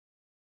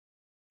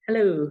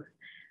Hello,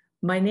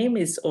 my name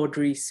is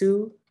Audrey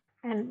Su,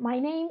 And my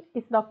name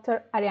is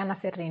Dr. Arianna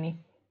Ferrini.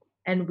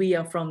 and we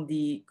are from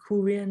the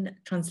Korean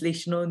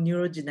Translational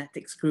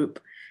Neurogenetics Group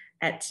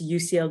at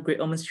UCL Great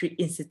Ormond Street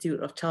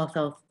Institute of Child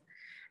Health.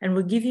 And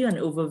we'll give you an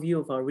overview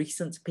of our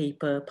recent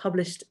paper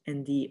published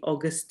in the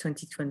August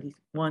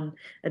 2021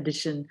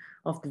 edition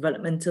of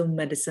Developmental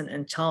Medicine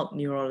and Child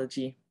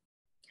Neurology.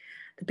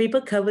 The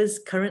paper covers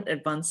current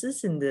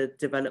advances in the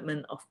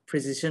development of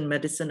precision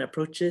medicine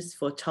approaches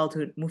for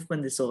childhood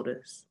movement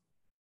disorders.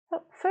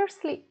 So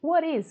firstly,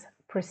 what is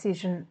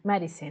precision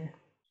medicine?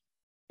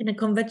 In a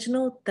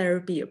conventional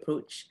therapy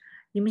approach,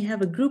 you may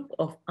have a group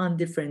of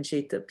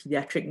undifferentiated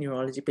pediatric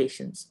neurology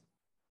patients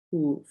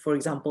who, for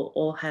example,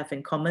 all have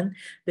in common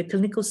the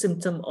clinical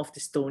symptom of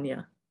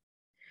dystonia.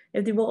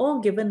 If they were all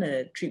given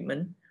a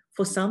treatment,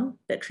 for some,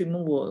 that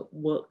treatment will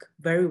work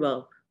very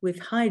well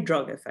with high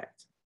drug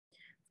effect.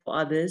 For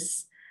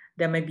others,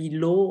 there may be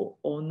low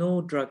or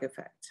no drug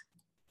effect.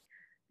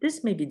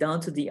 This may be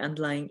down to the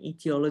underlying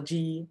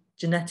etiology,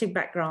 genetic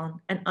background,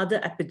 and other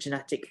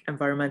epigenetic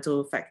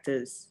environmental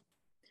factors.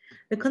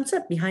 The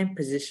concept behind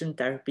precision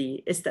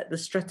therapy is that the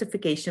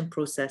stratification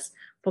process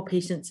for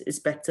patients is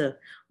better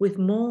with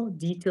more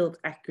detailed,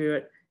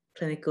 accurate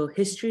clinical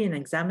history and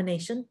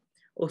examination,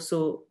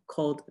 also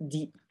called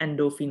deep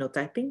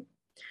endophenotyping,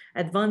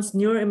 advanced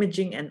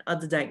neuroimaging and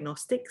other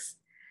diagnostics,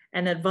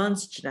 and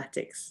advanced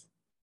genetics.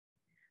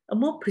 A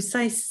more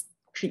precise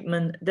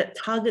treatment that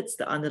targets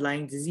the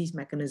underlying disease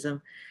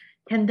mechanism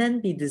can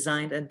then be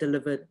designed and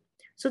delivered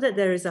so that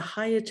there is a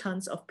higher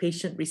chance of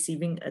patient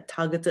receiving a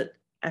targeted,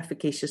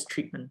 efficacious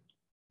treatment.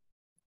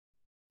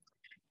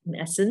 In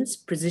essence,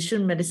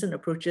 precision medicine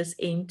approaches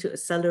aim to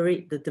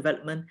accelerate the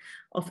development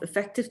of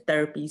effective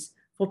therapies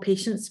for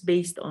patients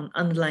based on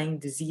underlying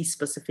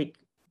disease-specific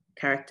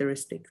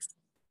characteristics.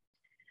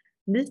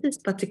 This is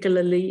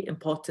particularly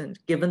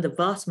important given the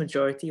vast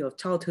majority of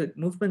childhood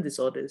movement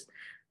disorders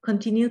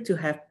continue to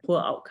have poor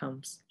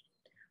outcomes,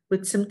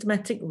 with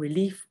symptomatic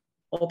relief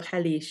or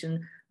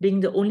palliation being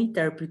the only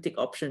therapeutic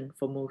option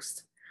for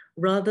most,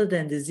 rather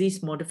than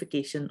disease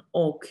modification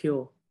or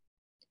cure.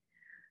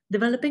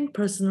 Developing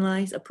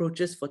personalized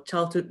approaches for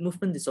childhood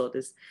movement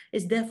disorders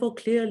is therefore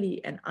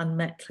clearly an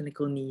unmet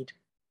clinical need.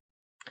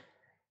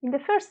 In the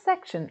first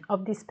section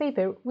of this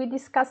paper, we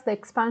discuss the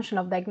expansion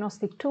of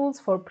diagnostic tools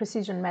for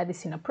precision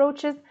medicine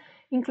approaches,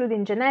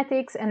 including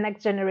genetics and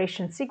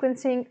next-generation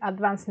sequencing,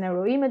 advanced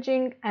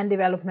neuroimaging, and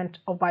development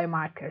of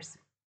biomarkers.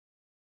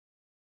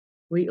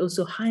 We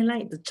also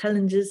highlight the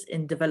challenges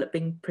in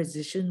developing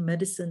precision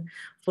medicine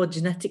for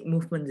genetic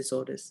movement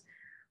disorders,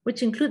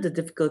 which include the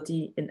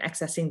difficulty in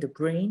accessing the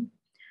brain,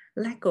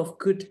 lack of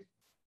good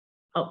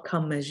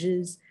outcome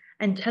measures,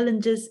 and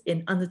challenges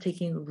in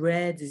undertaking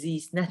rare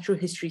disease natural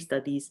history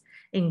studies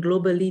in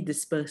globally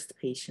dispersed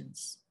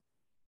patients.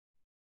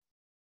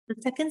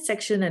 The second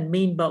section and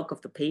main bulk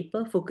of the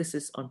paper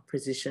focuses on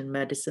precision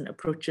medicine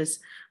approaches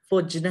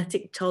for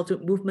genetic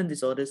childhood movement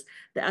disorders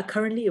that are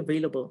currently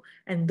available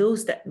and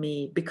those that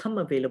may become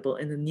available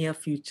in the near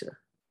future.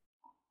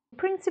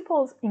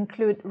 Principles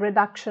include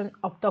reduction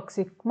of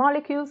toxic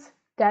molecules,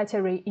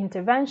 dietary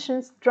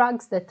interventions,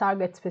 drugs that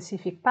target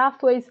specific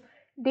pathways,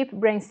 deep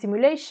brain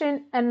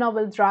stimulation, and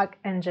novel drug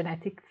and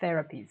genetic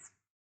therapies.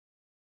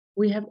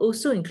 We have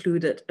also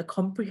included a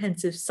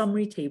comprehensive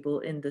summary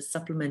table in the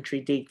supplementary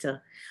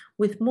data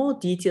with more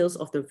details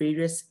of the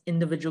various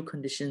individual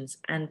conditions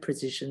and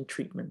precision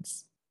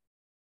treatments.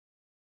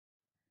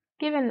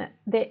 Given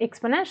the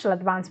exponential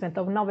advancement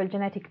of novel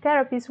genetic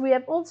therapies, we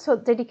have also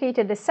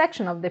dedicated a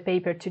section of the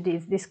paper to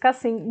this,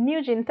 discussing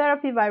new gene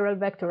therapy viral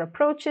vector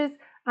approaches,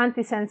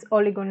 antisense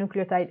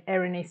oligonucleotide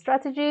RNA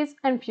strategies,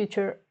 and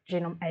future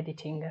genome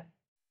editing.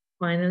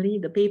 Finally,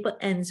 the paper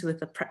ends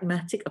with a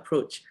pragmatic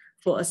approach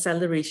for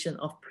acceleration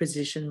of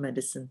precision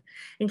medicine,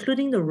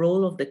 including the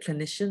role of the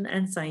clinician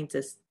and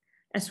scientist,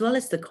 as well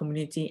as the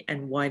community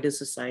and wider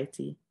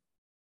society.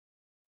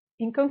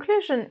 In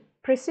conclusion,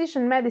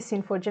 precision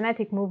medicine for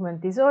genetic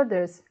movement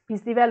disorders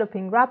is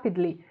developing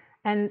rapidly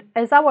and,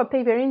 as our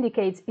paper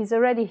indicates, is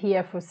already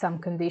here for some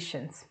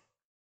conditions.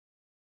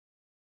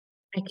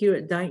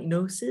 Accurate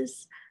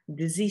diagnosis,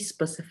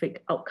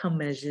 disease-specific outcome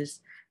measures,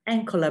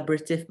 and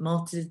collaborative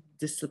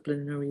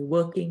multidisciplinary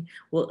working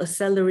will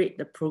accelerate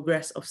the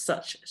progress of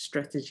such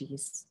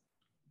strategies.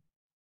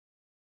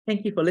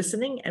 Thank you for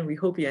listening, and we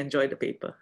hope you enjoyed the paper.